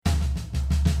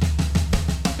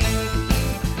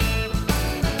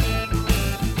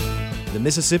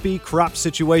Mississippi Crop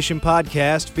Situation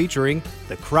Podcast featuring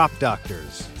the Crop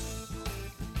Doctors.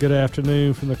 Good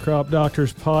afternoon from the Crop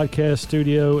Doctors Podcast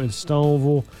studio in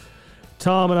Stoneville.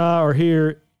 Tom and I are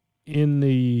here in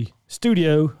the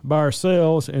studio by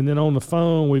ourselves, and then on the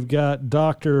phone we've got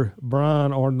Dr.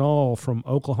 Brian Arnold from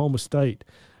Oklahoma State.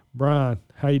 Brian,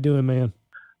 how you doing, man?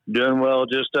 Doing well.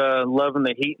 Just loving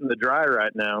the heat and the dry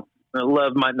right now.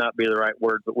 Love might not be the right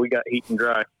word, but we got heat and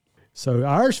dry. So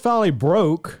ours finally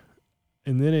broke,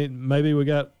 and then maybe we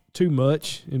got too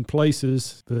much in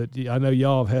places. But I know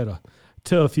y'all have had a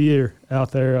tough year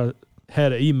out there. I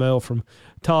had an email from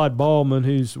Todd Ballman,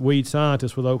 who's weed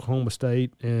scientist with Oklahoma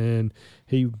State, and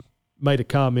he made a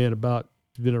comment about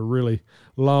it's been a really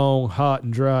long, hot,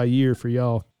 and dry year for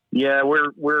y'all. Yeah,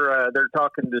 we're they're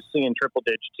talking to seeing triple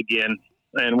digits again,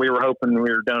 and we were hoping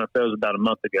we were done with those about a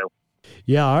month ago.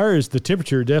 Yeah, ours, the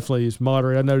temperature definitely is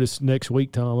moderate. I noticed next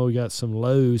week, Tom, we got some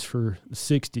lows for the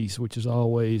 60s, which is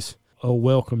always a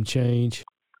welcome change.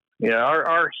 Yeah,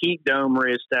 our heat dome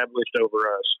reestablished over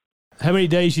us. How many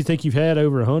days do you think you've had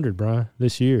over 100, Brian,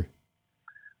 this year?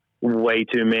 Way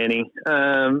too many.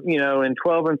 In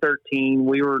 12 and 13,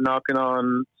 we were knocking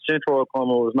on, Central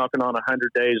Oklahoma was knocking on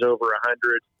 100 days over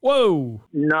 100. Whoa!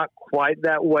 Not quite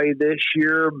that way this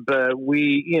year, but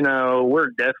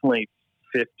we're definitely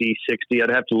 50, 60. I'd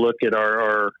have to look at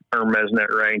our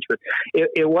Mesnet range, but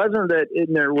it wasn't that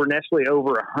we're necessarily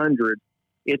over 100.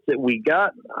 It's that we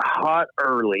got hot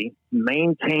early,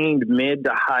 maintained mid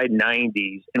to high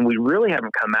 90s, and we really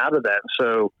haven't come out of that.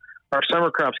 So our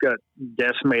summer crops got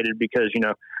decimated because,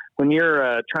 when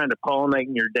you're trying to pollinate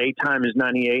and your daytime is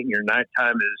 98 and your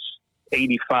nighttime is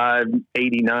 85,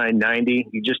 89, 90,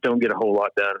 you just don't get a whole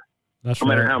lot done. That's no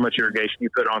right. matter how much irrigation you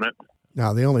put on it.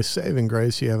 Now, the only saving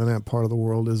grace you have in that part of the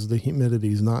world is the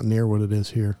humidity is not near what it is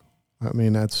here. I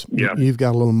mean, you've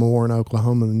got a little more in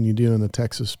Oklahoma than you do in the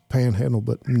Texas Panhandle,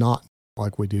 but not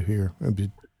like we do here. It'd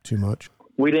be too much.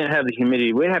 We didn't have the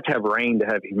humidity. We'd have to have rain to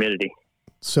have humidity.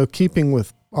 So keeping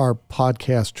with our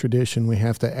podcast tradition, we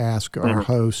have to ask our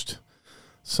host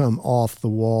some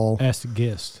off-the-wall. Ask the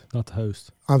guest, not the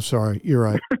host. I'm sorry. You're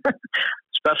right.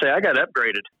 Especially I got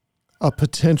upgraded. A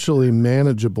potentially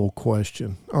manageable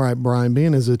question. All right, Brian,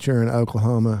 being as that you're in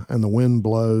Oklahoma and the wind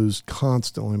blows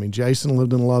constantly. I mean, Jason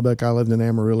lived in Lubbock. I lived in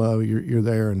Amarillo. You're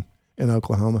there in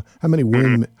Oklahoma. How many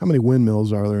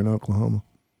windmills are there in Oklahoma?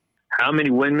 How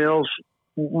many windmills?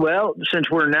 Well,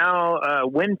 since we're now a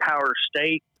wind power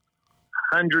state,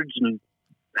 hundreds,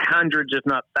 if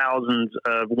not thousands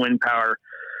of wind power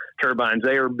turbines.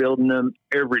 They are building them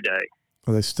every day.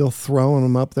 Are they still throwing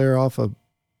them up there off of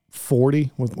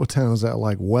 40? What town is that,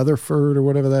 like Weatherford or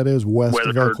whatever that is, west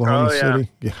of Oklahoma City?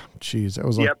 Yeah, geez, that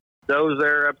was like... Yep, those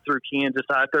there up through Kansas.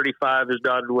 I-35 is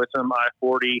dotted with them,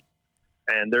 I-40,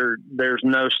 and there's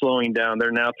no slowing down.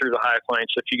 They're now through the high plains.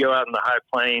 So if you go out in the high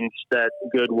plains, that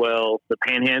Goodwell, the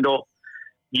Panhandle,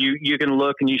 you can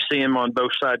look and you see them on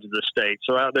both sides of the state.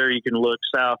 So out there you can look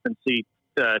south and see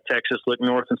Texas, look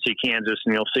north and see Kansas,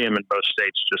 and you'll see them in both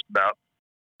states just about.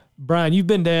 Brian, you've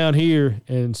been down here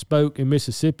and spoke in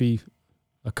Mississippi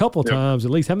a couple times,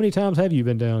 at least. How many times have you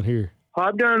been down here?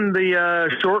 I've done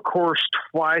the short course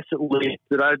twice at least.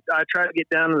 But I try to get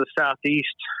down to the southeast,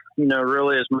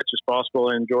 really as much as possible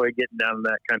and enjoy getting down to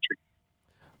that country.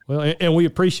 Well, and we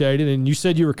appreciate it. And you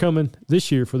said you were coming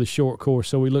this year for the short course,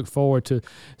 so we look forward to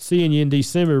seeing you in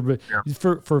December. But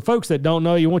for folks that don't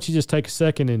know you, why don't you just take a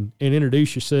second and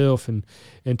introduce yourself and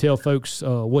tell folks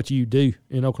what you do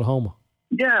in Oklahoma?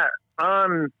 Yeah,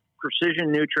 I'm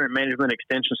Precision Nutrient Management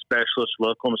Extension Specialist with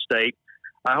Oklahoma State.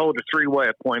 I hold a three-way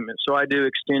appointment, so I do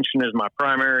extension as my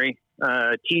primary.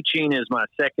 Teaching is my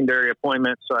secondary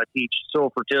appointment, so I teach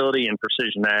soil fertility and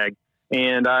precision ag.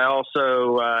 And I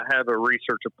also have a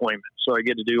research appointment, so I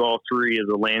get to do all three of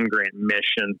the land-grant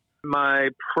mission. My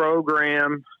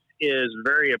program is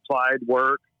very applied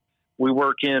work. We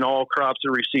work in all crops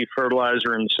that receive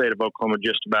fertilizer in the state of Oklahoma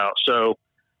just about. So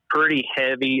pretty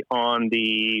heavy on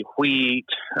the wheat,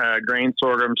 grain,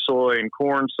 sorghum, soy, and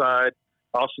corn side.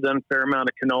 Also done a fair amount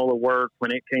of canola work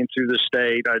when it came through the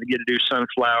state. I get to do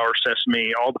sunflower,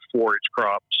 sesame, all the forage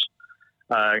crops,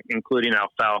 including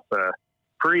alfalfa.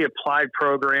 Pretty applied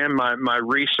program. My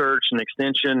research and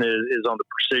extension is on the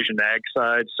precision ag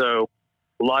side. So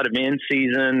a lot of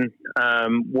in-season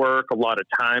work, a lot of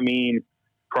timing,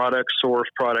 product source,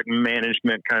 product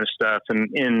management kind of stuff. And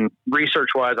in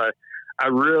research-wise, I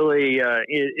really,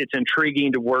 it's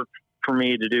intriguing to work for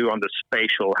me to do on the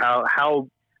spatial, how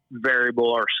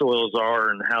variable our soils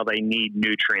are and how they need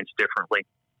nutrients differently.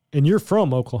 And you're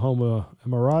from Oklahoma,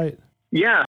 am I right?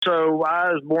 Yeah, So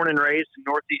I was born and raised in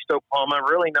Northeast Oklahoma.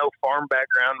 Really no farm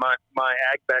background. My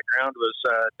ag background was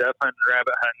dove hunting,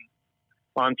 rabbit hunting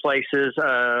on places,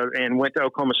 and went to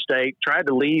Oklahoma State. Tried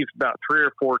to leave about 3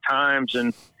 or 4 times,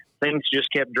 and things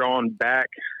just kept drawing back.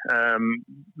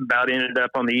 About ended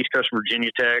up on the East Coast of Virginia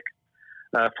Tech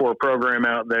for a program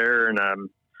out there. And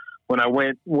when I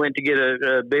went to get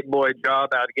a big boy job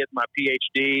out to get my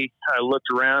PhD, I looked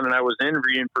around and I was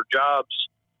interviewing for jobs.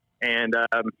 And,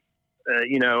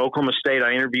 Oklahoma State,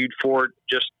 I interviewed for it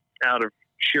just out of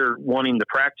sheer wanting the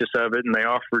practice of it, and they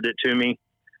offered it to me.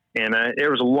 And there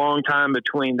was a long time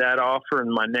between that offer and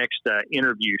my next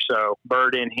interview. So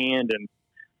bird in hand, and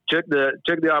took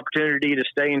the opportunity to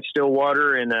stay in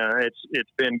Stillwater, and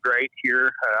it's been great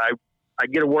here. I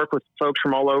get to work with folks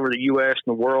from all over the U.S.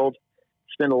 and the world.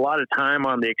 Spend a lot of time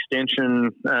on the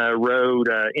extension road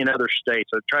in other states.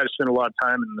 I try to spend a lot of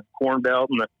time in the Corn Belt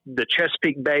and the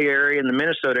Chesapeake Bay area and the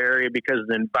Minnesota area because of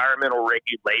the environmental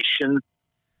regulation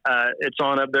it's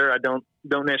on up there. I don't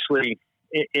necessarily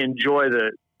enjoy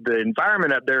the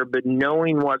environment up there, but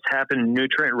knowing what's happened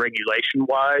nutrient regulation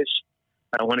wise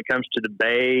when it comes to the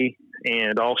Bay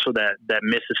and also that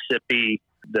Mississippi,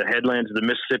 the headlands of the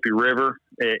Mississippi River,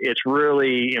 it's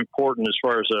really important as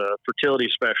far as a fertility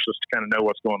specialist to kind of know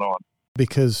what's going on.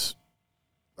 Because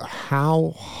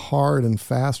how hard and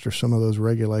fast are some of those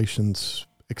regulations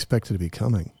expected to be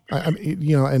coming? I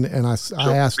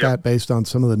asked that based on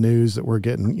some of the news that we're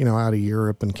getting, out of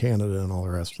Europe and Canada and all the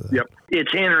rest of that. Yep.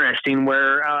 It's interesting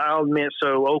where I'll admit,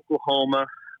 so Oklahoma,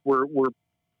 we're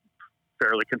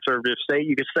fairly conservative state.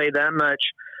 You could say that much.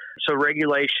 So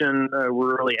regulation,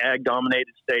 we're really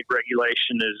ag-dominated state.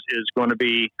 Regulation is going to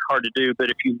be hard to do. But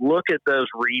if you look at those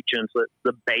regions,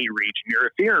 the Bay region,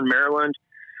 if you're in Maryland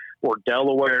or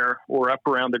Delaware or up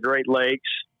around the Great Lakes,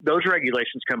 those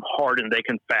regulations come hard and they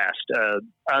come fast.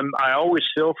 I always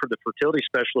feel for the fertility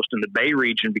specialist in the Bay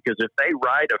region, because if they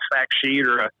write a fact sheet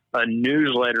or a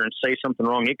newsletter and say something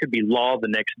wrong, it could be law the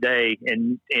next day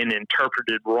and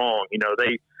interpreted wrong.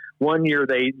 One year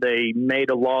they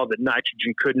made a law that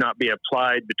nitrogen could not be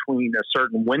applied between a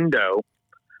certain window.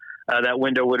 That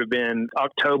window would have been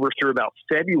October through about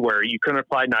February. You couldn't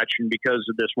apply nitrogen because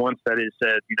of this one study that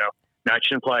said,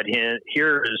 nitrogen applied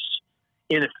here is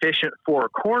inefficient for a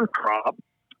corn crop.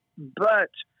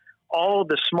 But all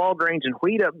the small grains and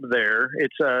wheat up there,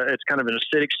 it's kind of an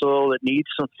acidic soil that needs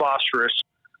some phosphorus.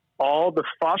 All the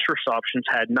phosphorus options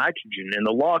had nitrogen, and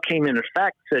the law came in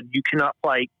effect, said you cannot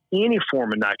apply any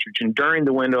form of nitrogen during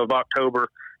the window of October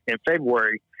and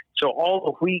February. So all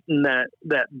the wheat in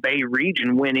that Bay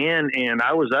region went in, and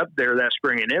I was up there that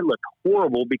spring, and it looked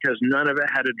horrible because none of it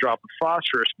had a drop of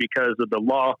phosphorus because of the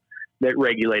law that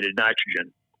regulated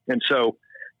nitrogen. And so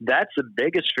that's the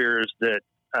biggest fear, is that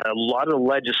a lot of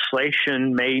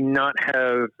legislation may not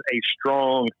have a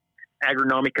strong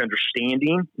agronomic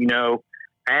understanding.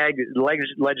 Ag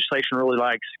legislation really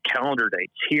likes calendar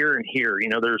dates here and here.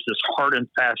 There's this hard and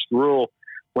fast rule.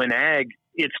 When ag,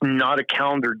 it's not a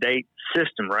calendar date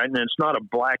system, right? And it's not a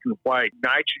black and white.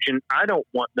 Nitrogen, I don't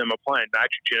want them applying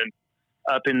nitrogen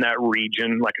up in that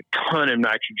region, like a ton of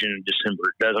nitrogen in December.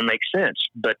 It doesn't make sense.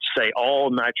 But to say all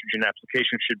nitrogen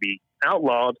applications should be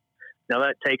outlawed, now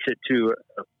that takes it to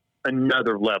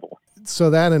another level. So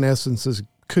that, in essence,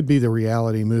 could be the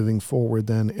reality moving forward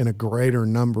then in a greater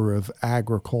number of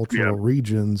agricultural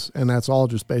regions. And that's all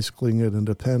just basically going to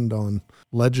depend on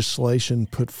legislation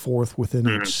put forth within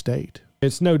each state.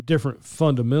 It's no different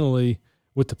fundamentally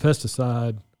with the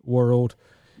pesticide world.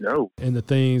 No. And the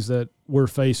things that we're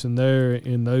facing there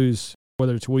in those,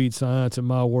 whether it's weed science in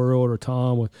my world or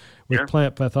Tom with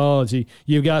plant pathology.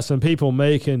 You've got some people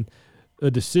making a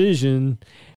decision.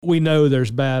 We know there's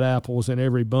bad apples in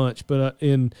every bunch, but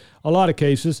in a lot of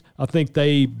cases, I think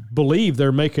they believe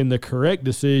they're making the correct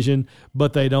decision,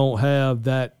 but they don't have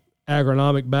that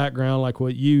agronomic background like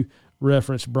what you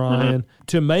referenced, Brian,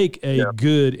 to make a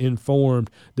good informed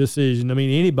decision. I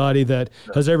mean, anybody that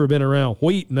has ever been around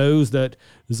wheat knows that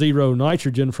zero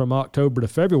nitrogen from October to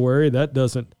February, that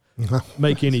doesn't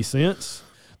make any sense.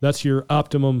 That's your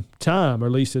optimum time, or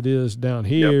at least it is down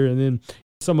here. And then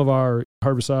some of our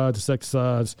herbicides,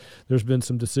 insecticides, there's been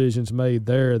some decisions made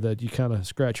there that you kind of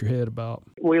scratch your head about.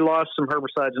 We lost some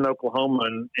herbicides in Oklahoma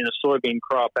in a soybean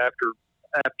crop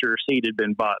after seed had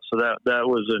been bought. So that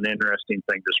was an interesting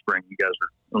thing this spring. You guys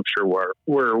are, I'm sure,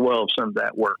 were well of some of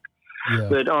that work. Yeah.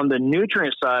 But on the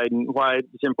nutrient side, and why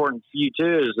it's important for you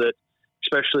too, is that,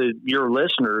 especially your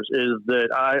listeners, is that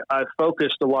I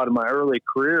focused a lot of my early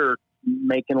career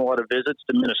making a lot of visits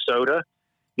to Minnesota,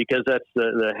 because that's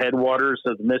the headwaters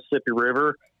of the Mississippi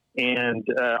River. and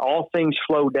all things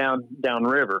flow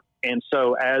downriver. And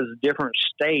so as different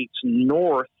states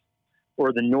north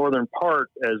or the northern part,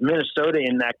 as Minnesota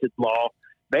enacted law,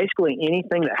 basically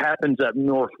anything that happens up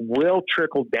north will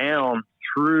trickle down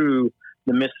through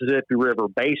the Mississippi River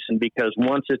Basin, because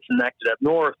once it's enacted up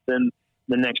north, then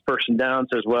the next person down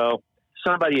says, well,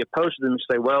 somebody opposes them and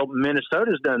say, well,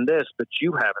 Minnesota's done this, but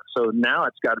you haven't. So now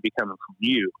it's got to be coming from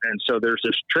you. And so there's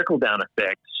this trickle down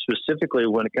effect, specifically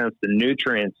when it comes to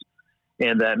nutrients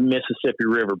and that Mississippi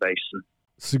River Basin.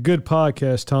 It's a good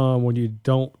podcast, Tom, when you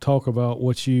don't talk about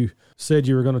what you said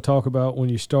you were going to talk about when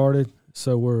you started.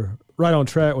 So we're right on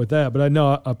track with that. But I know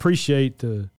I appreciate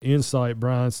the insight,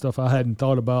 Brian, stuff I hadn't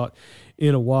thought about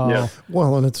in a while. Yeah.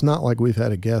 Well, and it's not like we've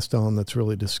had a guest on that's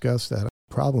really discussed that.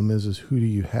 Problem is who do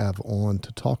you have on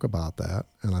to talk about that?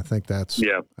 And I think that's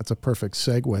a perfect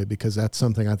segue, because that's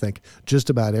something I think just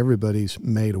about everybody's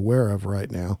made aware of right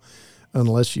now,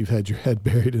 unless you've had your head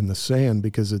buried in the sand,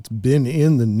 because it's been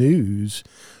in the news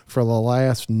for the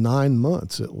last 9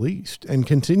 months at least, and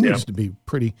continues to be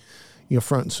pretty,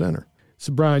 front and center.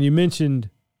 So, Brian, you mentioned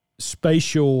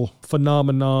spatial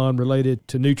phenomenon related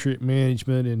to nutrient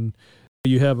management, and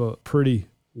you have a pretty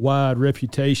wide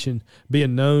reputation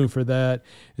being known for that.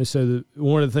 And so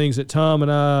one of the things that Tom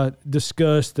and I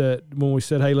discussed that when we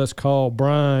said, hey, let's call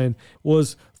Brian,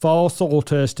 was fall soil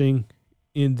testing,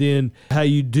 and then how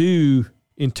you do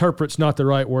interpret's not the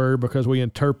right word because we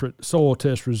interpret soil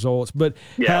test results, but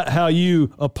how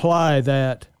you apply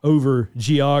that over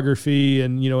geography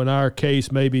and, in our case,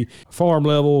 maybe farm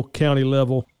level, county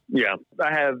level. Yeah.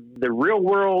 I have the real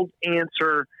world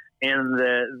answer and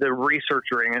the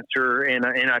researcher answer, and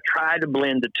I try to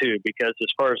blend the two, because as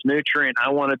far as nutrient,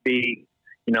 I want to be,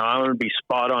 I want to be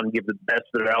spot on and give the best,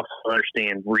 but I also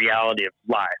understand reality of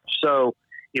life. So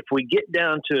if we get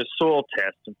down to a soil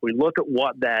test, if we look at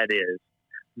what that is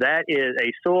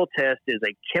a soil test is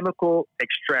a chemical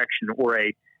extraction or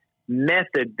a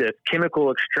method of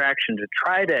chemical extraction to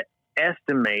try to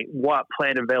estimate what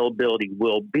plant availability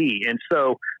will be. And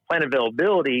so plant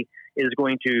availability is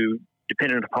going to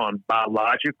dependent upon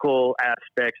biological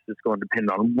aspects. It's going to depend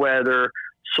on weather,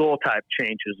 soil type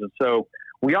changes. And so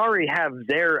we already have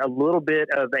there a little bit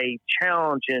of a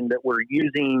challenge in that we're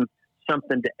using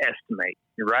something to estimate,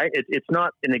 right? It's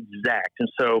not an exact. And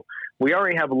so we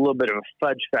already have a little bit of a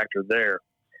fudge factor there.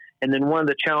 And then one of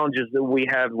the challenges that we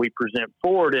present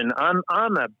forward, and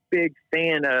I'm a big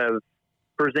fan of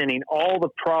presenting all the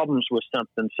problems with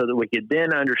something so that we could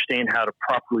then understand how to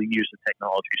properly use the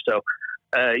technology. So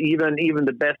even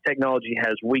the best technology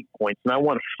has weak points, and I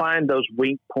want to find those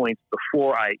weak points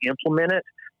before I implement it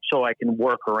so I can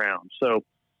work around. So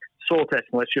soil testing,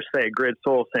 let's just say a grid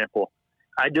soil sample.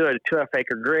 I do it a 2.5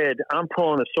 acre grid. I'm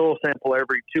pulling a soil sample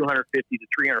every 250 to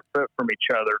 300 foot from each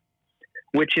other,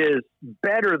 which is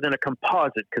better than a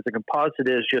composite, because a composite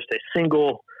is just a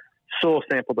single soil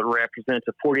sample that represents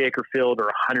a 40 acre field or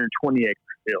a 120 acre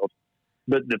field.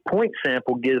 But the point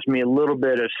sample gives me a little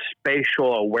bit of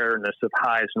spatial awareness of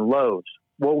highs and lows.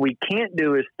 What we can't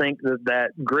do is think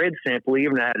that grid sample,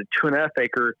 even at a 2.5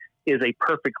 acre, is a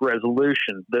perfect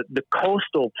resolution. The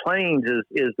coastal plains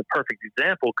is the perfect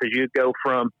example, because you go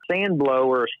from sand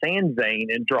blow or a sand vein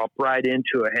and drop right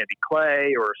into a heavy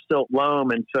clay or a silt loam.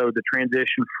 And so the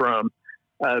transition from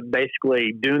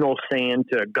basically dunal sand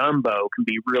to a gumbo can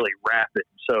be really rapid.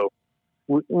 So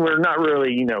we're not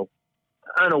really,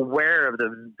 unaware of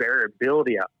the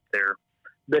variability out there,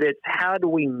 but it's how do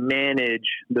we manage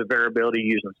the variability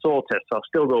using soil tests? So I'll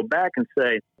still go back and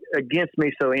say, against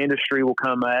me, so industry will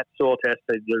come at soil tests,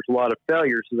 say there's a lot of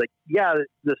failures. It's like, yeah,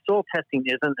 the soil testing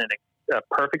isn't a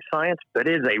perfect science, but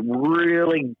it is a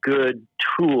really good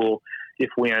tool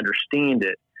if we understand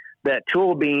it. That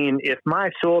tool being, if my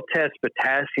soil test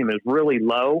potassium is really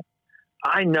low,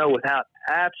 I know without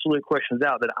absolute questions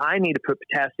out that I need to put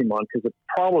potassium on, because the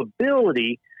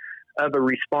probability of a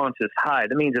response is high.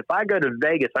 That means if I go to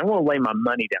Vegas, I want to lay my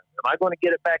money down. Am I going to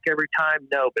get it back every time?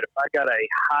 No, but if I got a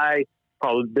high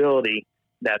probability,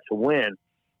 that's a win.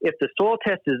 If the soil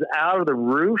test is out of the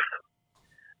roof,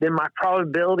 then my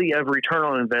probability of return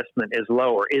on investment is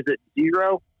lower. Is it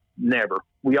zero? Never.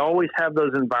 We always have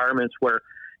those environments where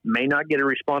may not get a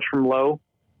response from low,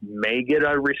 may get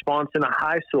a response in a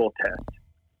high soil test.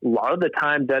 A lot of the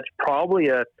time, that's probably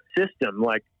a system.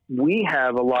 Like, we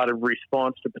have a lot of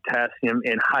response to potassium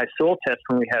in high soil tests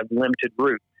when we have limited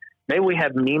root. Maybe we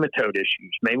have nematode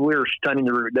issues. Maybe we're stunning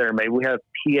the root there. Maybe we have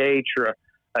pH or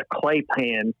a clay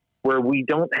pan where we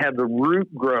don't have the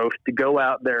root growth to go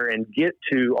out there and get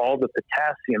to all the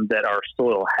potassium that our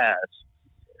soil has.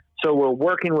 So we're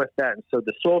working with that. And so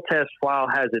the soil test, while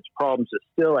has its problems, is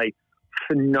still a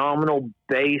phenomenal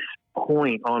base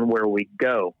point on where we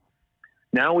go.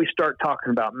 Now we start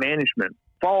talking about management.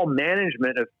 Fall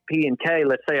management of P and K,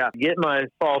 let's say I get my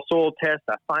fall soil test,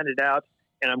 I find it out,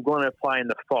 and I'm going to apply in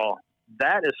the fall.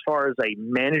 That, as far as a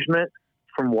management,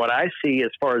 from what I see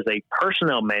as far as a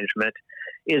personnel management,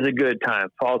 is a good time.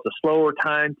 Fall's a slower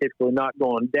time, typically not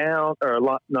going down or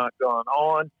not going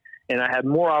on, and I have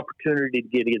more opportunity to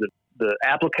get either the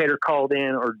applicator called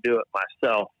in or do it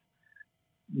myself.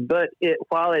 But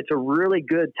while it's a really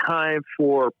good time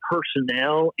for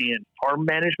personnel and farm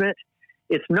management,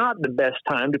 it's not the best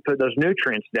time to put those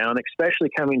nutrients down, especially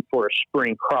coming for a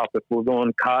spring crop if we're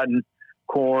going cotton,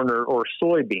 corn, or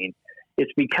soybean.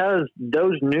 It's because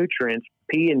those nutrients,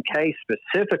 P and K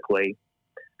specifically,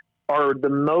 are the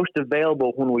most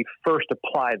available when we first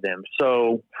apply them.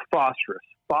 So phosphorus.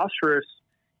 Phosphorus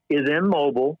is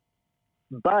immobile,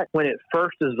 but when it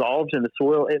first dissolves in the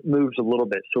soil, it moves a little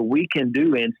bit. So we can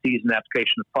do in-season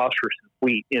application of phosphorus in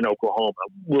wheat in Oklahoma.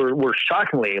 We're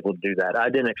shockingly able to do that. I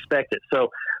didn't expect it. So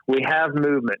we have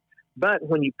movement. But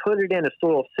when you put it in a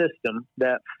soil system,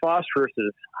 that phosphorus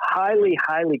is highly,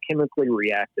 highly chemically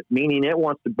reactive, meaning it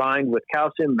wants to bind with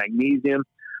calcium, magnesium,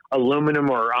 aluminum,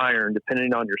 or iron,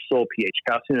 depending on your soil pH.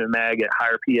 Calcium and mag at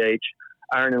higher pH,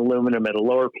 iron and aluminum at a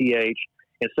lower pH.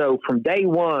 And so from day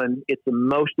one, it's the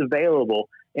most available,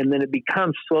 and then it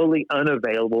becomes slowly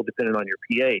unavailable depending on your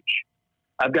pH.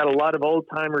 I've got a lot of old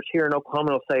timers here in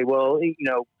Oklahoma who'll say, well,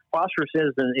 phosphorus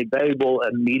isn't available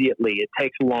immediately. It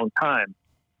takes a long time.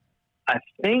 I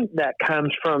think that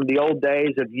comes from the old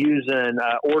days of using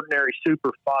ordinary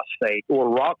superphosphate or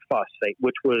rock phosphate,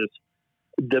 which was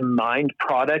the mined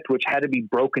product, which had to be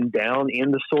broken down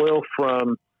in the soil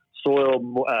from soil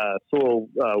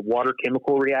water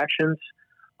chemical reactions.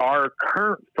 Our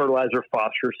current fertilizer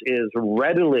phosphorus is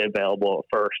readily available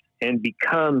at first and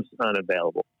becomes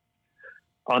unavailable.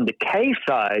 On the K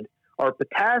side, our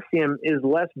potassium is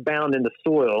less bound in the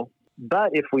soil, but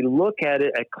if we look at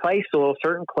it at clay soil,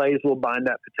 certain clays will bind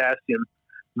that potassium.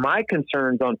 My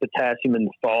concerns on potassium in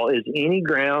the fall is any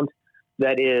ground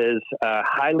that is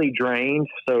highly drained,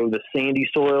 so the sandy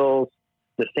soils,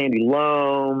 the sandy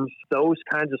loams, those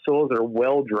kinds of soils that are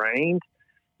well drained,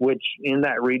 which in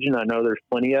that region I know there's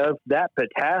plenty of, that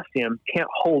potassium can't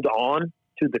hold on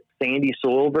to the sandy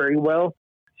soil very well.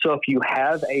 So if you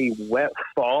have a wet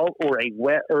fall or a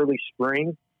wet early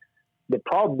spring, the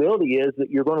probability is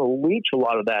that you're going to leach a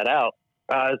lot of that out.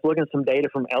 I was looking at some data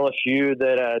from LSU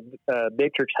that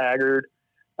Beatrix Haggard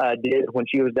did when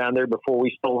she was down there before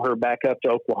we stole her back up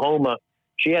to Oklahoma.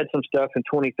 She had some stuff in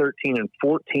 2013 and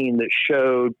 14 that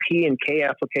showed P and K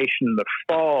application in the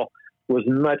fall was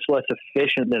much less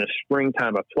efficient than a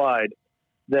springtime applied.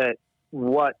 That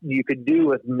what you could do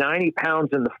with 90 pounds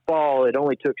in the fall, it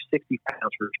only took 60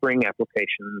 pounds for spring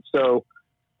application. So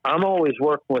I'm always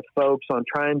working with folks on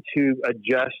trying to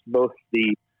adjust both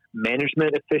the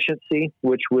management efficiency,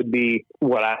 which would be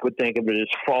what I would think of it as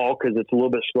fall because it's a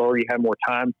little bit slower, you have more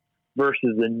time,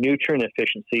 versus the nutrient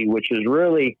efficiency, which is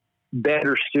really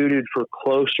better suited for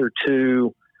closer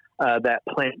to that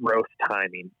plant growth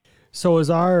timing. So is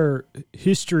our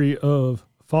history of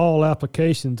fall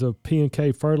applications of P and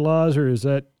K fertilizer, is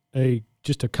that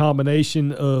just a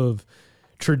combination of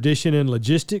tradition and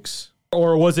logistics,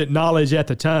 or was it knowledge at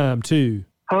the time too?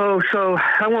 Oh, so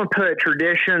I want to put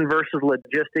tradition versus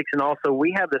logistics, and also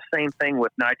we have the same thing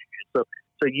with nitrogen. So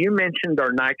you mentioned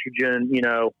our nitrogen,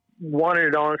 wanted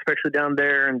it on, especially down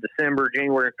there in December,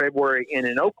 January, February, and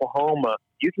in Oklahoma,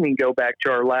 you can even go back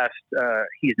to our last,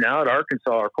 he's now at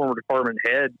Arkansas, our former department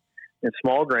head in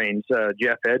small grains,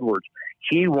 Jeff Edwards.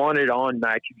 He wanted on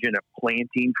nitrogen at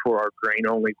planting for our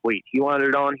grain-only wheat. He wanted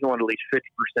it on. He wanted at least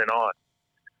 50% on.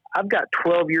 I've got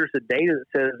 12 years of data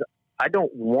that says I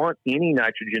don't want any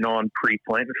nitrogen on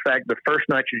pre-plant. In fact, the first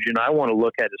nitrogen I want to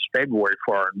look at is February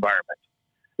for our environment.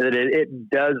 That it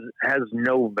has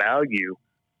no value.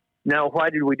 Now,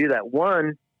 why did we do that?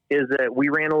 One is that we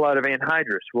ran a lot of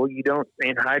anhydrous. Well,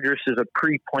 anhydrous is a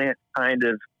pre-plant kind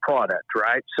of product,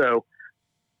 right? So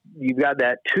you've got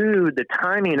that. Two, the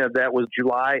timing of that was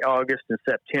July, August, and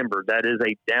September. That is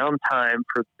a downtime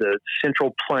for the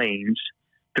Central Plains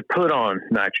to put on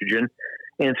nitrogen.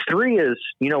 And three is,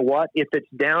 you know what? If it's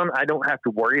down, I don't have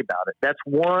to worry about it. That's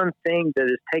one thing that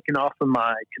is taken off of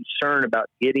my concern about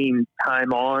getting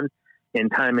time on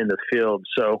and time in the field.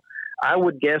 So I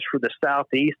would guess for the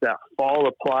Southeast, that fall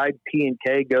applied P and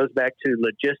K goes back to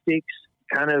logistics,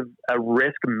 kind of a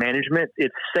risk management.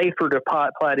 It's safer to apply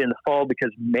it in the fall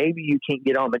because maybe you can't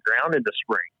get on the ground in the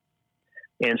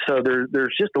spring. And so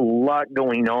there's just a lot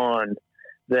going on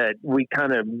that we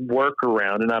kind of work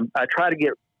around. And I try to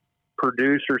get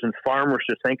producers and farmers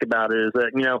to think about it is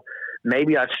that,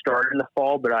 maybe I start in the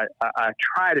fall, but I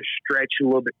try to stretch a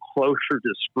little bit closer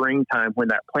to springtime when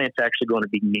that plant's actually going to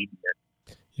be needing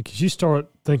it. Because you start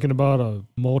thinking about a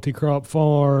multi-crop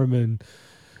farm and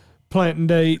planting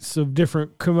dates of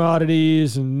different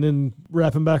commodities and then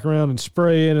wrapping back around and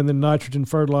spraying, and then nitrogen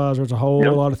fertilizer. There's a whole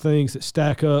lot of things that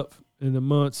stack up in the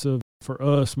months of, for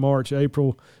us, March,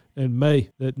 April, and May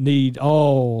that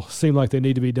seem like they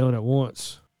need to be done at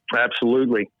once.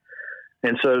 Absolutely.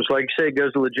 And so it's like you say, it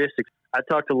goes to logistics. I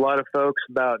talk to a lot of folks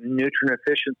about nutrient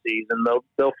efficiencies, and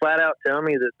they'll flat out tell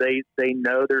me that they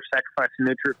know they're sacrificing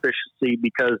nutrient efficiency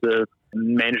because of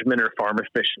management or farm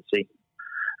efficiency.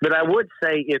 But I would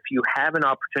say if you have an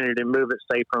opportunity to move it,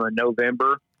 say, from a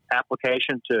November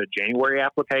application to a January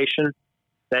application,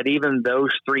 that even those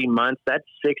 3 months, that's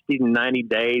 60 to 90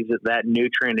 days that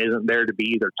nutrient isn't there to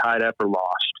be either tied up or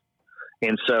lost.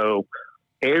 And so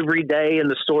every day in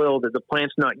the soil that the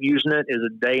plant's not using it is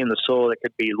a day in the soil that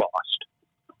could be lost.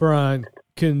 Brian,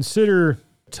 consider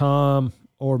Tom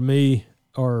or me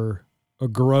or a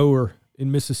grower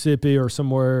in Mississippi or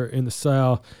somewhere in the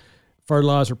South.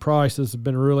 Fertilizer prices have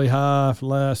been really high for the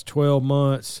last 12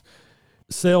 months.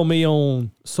 Sell me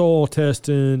on soil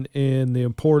testing and the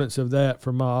importance of that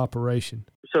for my operation.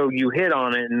 So you hit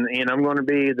on it, and I'm going to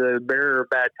be the bearer of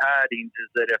bad tidings, is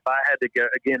that if I had to go,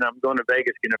 again, I'm going to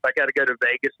Vegas again. If I got to go to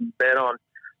Vegas and bet on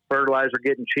fertilizer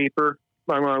getting cheaper,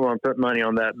 I'm not going to put money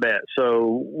on that bet.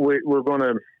 So we're going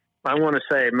to, I want to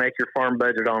say, make your farm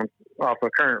budget off of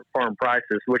current farm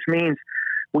prices, which means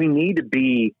we need to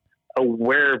be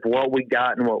aware of what we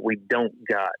got and what we don't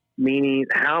got. Meaning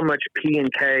how much P and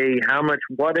K, how much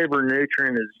whatever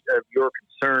nutrient is of your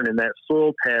concern in that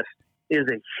soil test is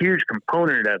a huge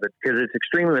component of it, because it's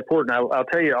extremely important. I'll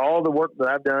tell you, all the work that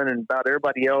I've done and about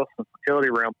everybody else in the fertility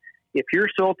realm, if your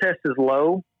soil test is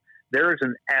low, there is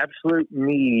an absolute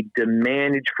need to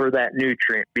manage for that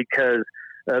nutrient because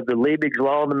of the Liebig's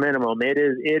law of the minimum. It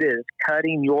is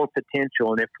cutting your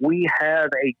potential. And if we have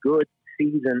a good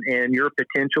season and your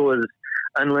potential is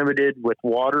unlimited with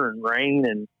water and rain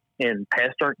and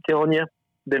pests aren't killing you,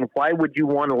 then why would you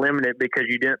want to limit it because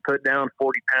you didn't put down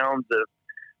 40 pounds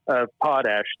of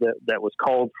potash that was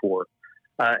called for?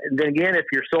 Then again, if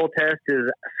your soil test is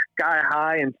sky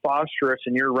high in phosphorus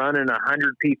and you're running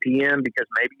 100 ppm because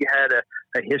maybe you had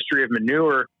a history of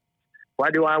manure, why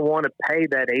do I want to pay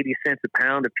that 80 cents a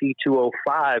pound of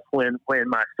P2O5 when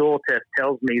my soil test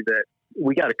tells me that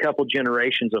we got a couple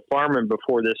generations of farming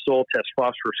before this soil test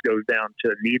phosphorus goes down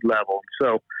to need level?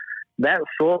 So that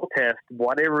soil test,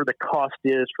 whatever the cost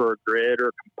is for a grid or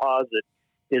a composite,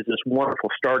 is this wonderful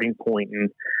starting point. And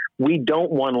we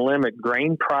don't want to limit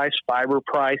grain price. Fiber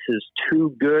price is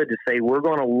too good to say we're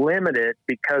going to limit it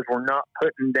because we're not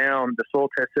putting down. The soil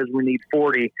test says we need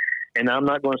 40, and I'm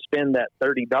not going to spend that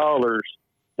 $30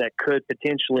 that could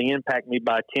potentially impact me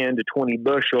by 10 to 20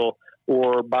 bushel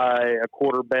or by a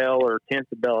quarter bale or tenth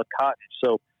of bale of cotton.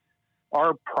 So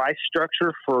our price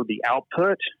structure for the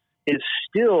output is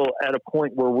still at a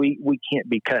point where we can't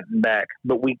be cutting back,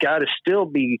 but we got to still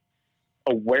be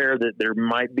aware that there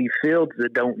might be fields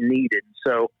that don't need it.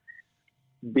 So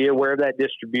be aware of that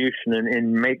distribution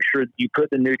and make sure that you put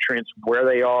the nutrients where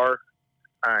they are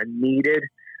needed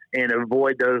and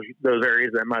avoid those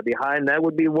areas that might be high. And that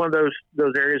would be one of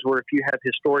those areas where if you have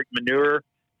historic manure,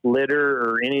 litter,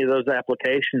 or any of those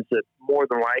applications, that more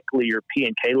than likely your P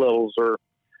and K levels are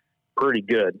pretty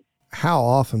good. How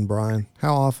often, Brian,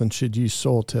 should you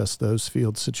soil test those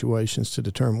field situations to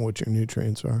determine what your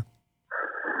nutrients are?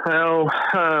 Well,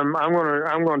 I'm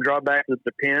going to draw back. It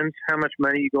depends. How much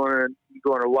money you going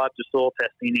to allot to soil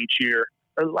testing each year?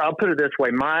 I'll put it this way: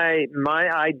 my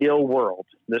ideal world.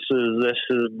 This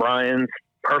is Brian's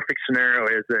perfect scenario.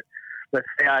 Is that, let's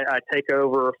say I take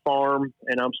over a farm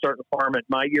and I'm starting to farm it.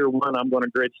 My year one, I'm going to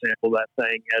grid sample that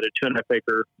thing at a 2.5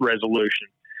 acre resolution,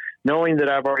 knowing that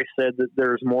I've already said that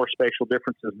there's more spatial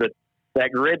differences. But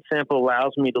that grid sample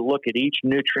allows me to look at each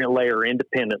nutrient layer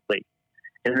independently.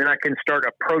 And then I can start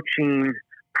approaching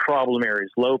problem areas,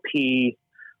 low P,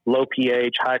 low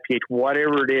pH, high pH,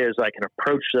 whatever it is, I can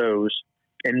approach those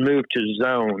and move to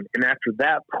zone. And after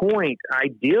that point,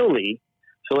 ideally,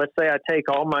 so let's say I take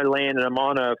all my land and I'm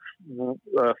on a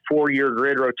 4-year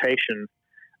grid rotation.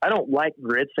 I don't like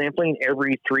grid sampling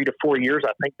every 3 to 4 years.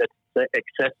 I think that's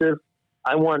excessive.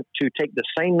 I want to take the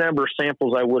same number of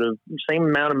samples same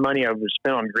amount of money I would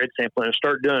spend on grid sampling and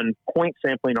start doing point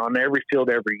sampling on every field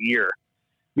every year.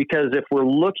 Because if we're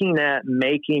looking at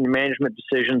making management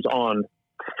decisions on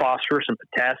phosphorus and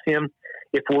potassium,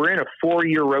 if we're in a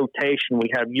 4-year rotation, we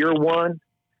have year one,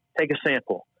 take a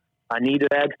sample. I need to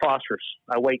add phosphorus.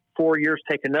 I wait 4 years,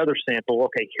 take another sample.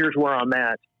 Okay, here's where I'm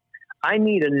at. I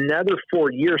need another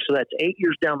 4 years, so that's 8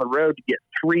 years down the road to get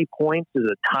 3 points as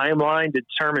a timeline to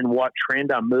determine what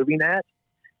trend I'm moving at.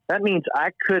 That means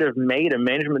I could have made a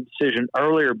management decision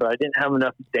earlier, but I didn't have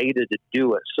enough data to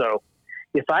do it. So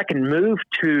if I can move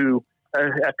to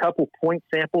a couple point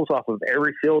samples off of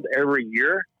every field every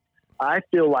year, I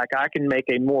feel like I can make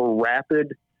a more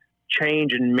rapid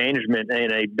change in management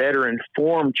and a better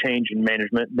informed change in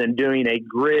management than doing a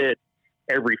grid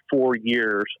every 4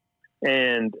 years,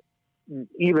 and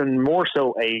even more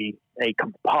so a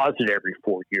composite every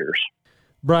 4 years.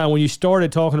 Brian, when you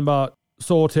started talking about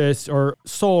soil tests or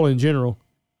soil in general,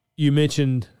 you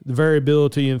mentioned the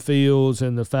variability in fields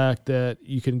and the fact that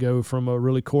you can go from a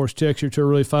really coarse texture to a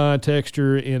really fine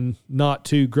texture in not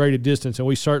too great a distance, and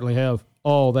we certainly have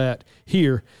all that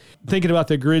here. Thinking about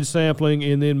the grid sampling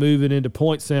and then moving into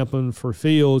point sampling for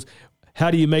fields, how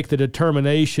do you make the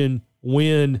determination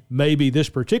when maybe this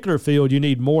particular field you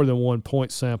need more than one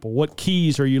point sample? What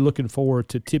keys are you looking for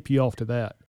to tip you off to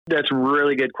that? That's a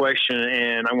really good question,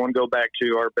 and I want to go back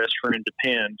to our best friend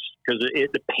depends, because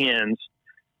it depends.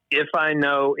 If I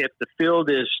know if the field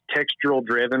is textural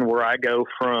driven, where I go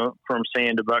from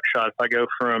sand to buckshot, if I go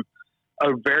from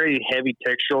a very heavy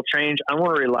textural change, I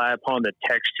want to rely upon the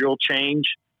textural change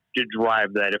to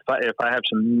drive that. If I have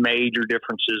some major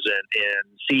differences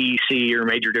in CEC or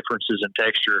major differences in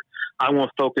texture, I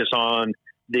want to focus on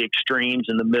the extremes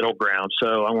and the middle ground.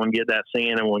 So I want to get that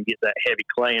sand, I want to get that heavy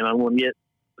clay, and I want to get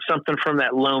something from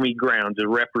that loamy ground to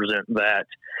represent that.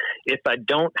 If I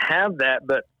don't have that,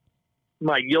 but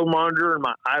my yield monitor and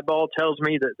my eyeball tells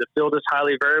me that the field is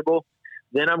highly variable,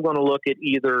 then I'm going to look at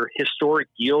either historic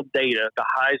yield data, the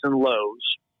highs and lows,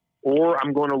 or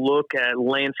I'm going to look at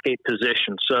landscape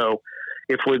position. So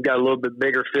if we've got a little bit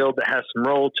bigger field that has some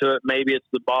roll to it, maybe it's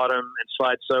the bottom and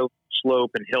slide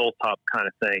slope and hilltop kind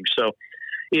of thing. So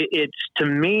it's to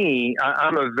me,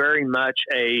 I'm a very much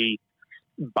a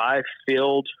by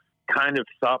field kind of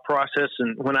thought process.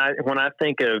 And when I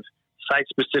think of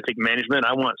site-specific management,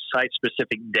 I want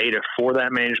site-specific data for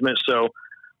that management. So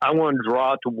I want to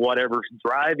draw to whatever's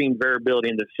driving variability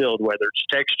in the field, whether it's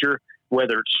texture,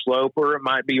 whether it's slope, or it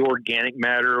might be organic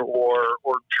matter or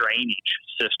drainage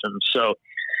systems. So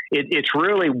it's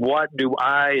really what do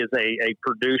I, as a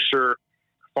producer,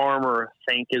 farmer,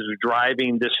 think is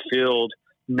driving this field,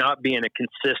 not being a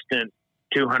consistent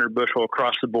 200 bushel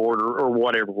across the board or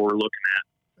whatever we're looking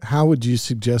at. How would you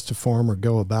suggest a farmer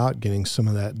go about getting some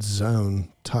of that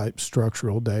zone type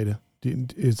structural data?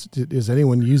 Is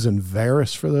anyone using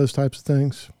Verus for those types of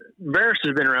things? Verus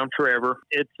has been around forever.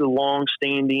 It's a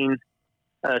long-standing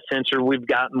sensor. We've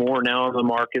got more now on the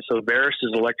market. So Verus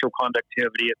is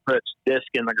electroconductivity. It puts disc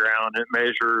in the ground. It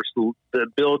measures the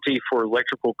ability for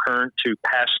electrical current to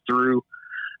pass through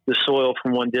the soil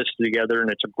from one disc to the other, and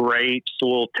it's a great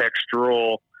soil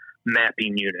textural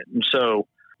mapping unit. And so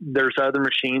there's other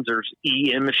machines. There's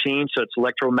EM machines, so it's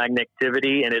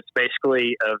electromagneticity, and it's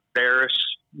basically a Verus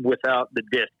without the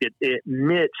disc. It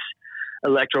emits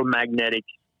electromagnetic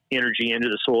energy into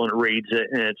the soil and it reads it,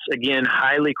 and it's, again,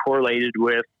 highly correlated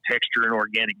with texture and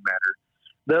organic matter.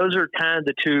 Those are kind of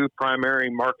the two primary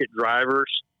market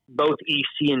drivers. Both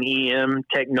EC and EM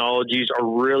technologies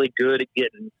are really good at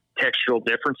getting textural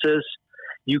differences.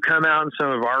 You come out in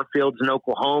some of our fields in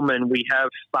Oklahoma, and we have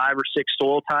 5 or 6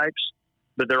 soil types,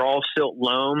 but they're all silt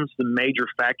loams. The major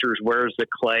factor is where's the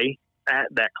clay at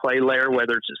that clay layer,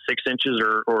 whether it's at 6 inches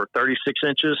or 36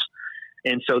 inches.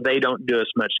 And so they don't do us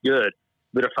much good.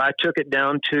 But if I took it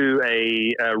down to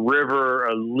a river,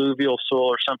 alluvial soil,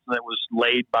 or something that was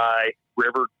laid by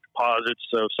river deposits,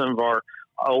 so some of our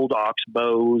old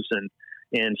oxbows and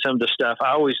some of the stuff,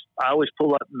 I always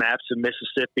pull up maps of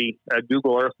Mississippi,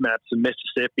 Google Earth maps of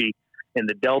Mississippi and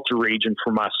the Delta region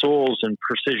for my soils and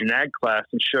precision ag class,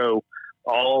 and show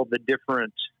all the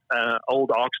different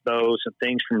old oxbows and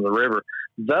things from the river.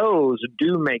 Those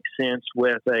do make sense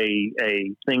with a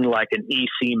thing like an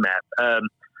EC map.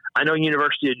 I know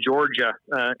University of Georgia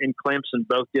and Clemson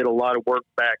both did a lot of work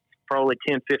back probably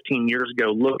 10, 15 years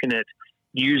ago looking at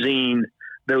using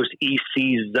those EC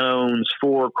zones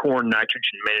for corn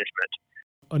nitrogen management.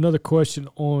 Another question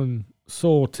on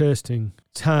soil testing,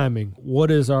 timing.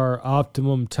 What is our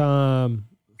optimum time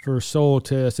for soil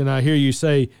tests? And I hear you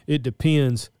say it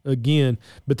depends again,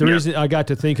 but the reason I got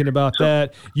to thinking about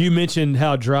that, you mentioned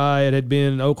how dry it had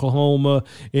been in Oklahoma,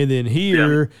 and then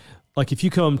here, like if you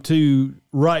come to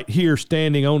right here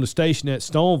standing on the station at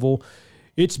Stoneville,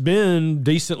 it's been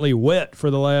decently wet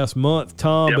for the last month,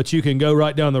 Tom, but you can go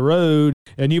right down the road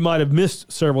and you might have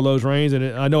missed several of those rains. And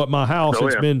I know at my house,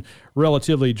 it's been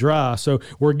relatively dry. So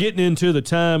we're getting into the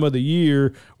time of the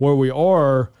year where we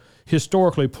are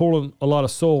historically pulling a lot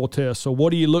of soil tests. So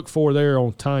what do you look for there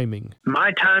on timing?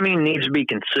 My timing needs to be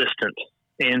consistent.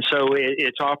 And so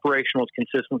it's operational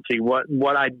consistency.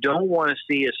 What I don't want to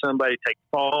see is somebody take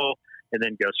fall and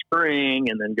then go spring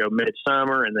and then go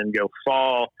midsummer and then go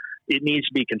fall. It needs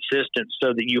to be consistent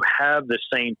so that you have the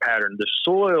same pattern. The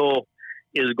soil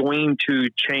is going to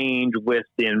change with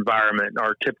the environment,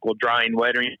 our typical drying,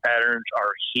 wetting patterns,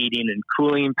 our heating and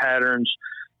cooling patterns.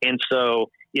 And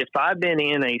so if I've been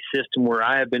in a system where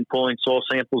I have been pulling soil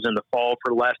samples in the fall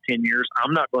for the last 10 years,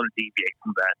 I'm not going to deviate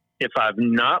from that. If I've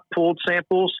not pulled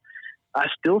samples, I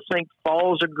still think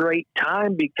fall is a great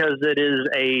time because it is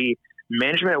a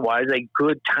management-wise a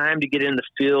good time to get in the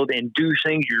field and do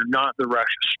things. You're not in the rush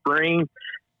of spring.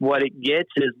 What it gets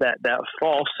is that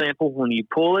fall sample, when you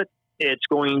pull it, it's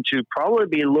going to probably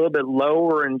be a little bit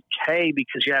lower in K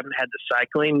because you haven't had the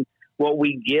cycling. What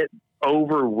we get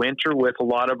over winter with a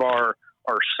lot of our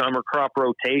summer crop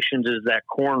rotations is that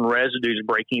corn residues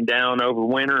breaking down over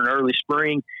winter and early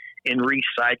spring and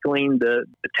recycling the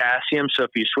potassium. So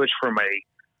if you switch from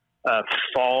a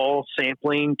fall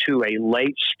sampling to a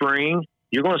late spring,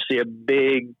 you're going to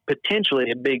see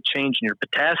potentially a big change in your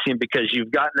potassium because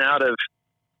you've gotten out of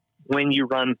when you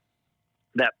run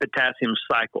that potassium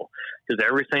cycle, because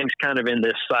everything's kind of in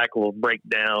this cycle of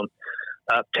breakdown,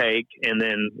 uptake, and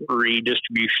then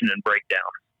redistribution and breakdown.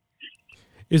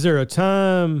 Is there a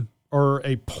time or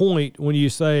a point when you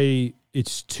say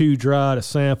it's too dry to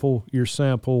sample, your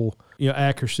sample,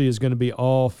 accuracy is going to be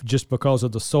off just because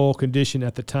of the soil condition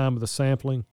at the time of the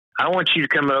sampling? I want you to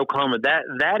come to Oklahoma.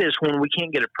 That is when we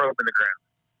can't get a probe in the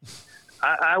ground.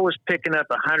 I was picking up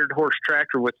a 100-horse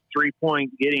tractor with a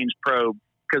 3-point Giddings probe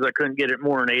because I couldn't get it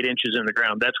more than 8 inches in the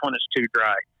ground. That's when it's too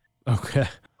dry. Okay.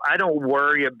 I don't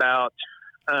worry about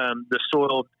the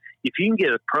soil. If you can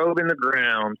get a probe in the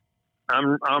ground,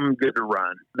 I'm good to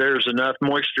run. There's enough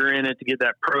moisture in it to get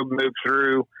that probe moved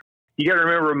through. You got to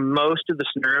remember, most of the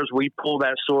scenarios we pull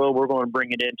that soil, we're going to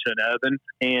bring it into an oven,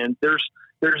 and there's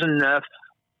enough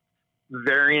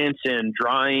variance in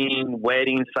drying,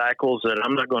 wetting cycles that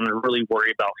I'm not going to really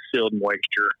worry about field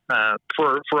moisture.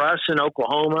 For us in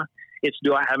Oklahoma, it's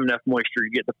do I have enough moisture to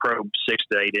get the probe 6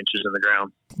 to 8 inches in the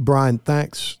ground. Brian,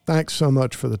 thanks so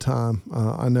much for the time.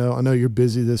 I know you're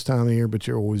busy this time of year, but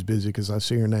you're always busy because I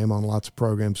see your name on lots of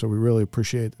programs. So we really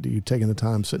appreciate you taking the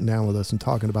time, sitting down with us and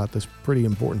talking about this pretty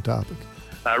important topic.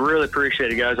 I really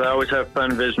appreciate it, guys. I always have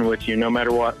fun visiting with you, no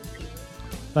matter what.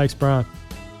 Thanks, Brian.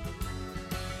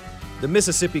 The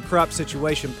Mississippi Crop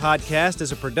Situation Podcast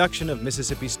is a production of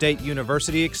Mississippi State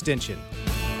University Extension.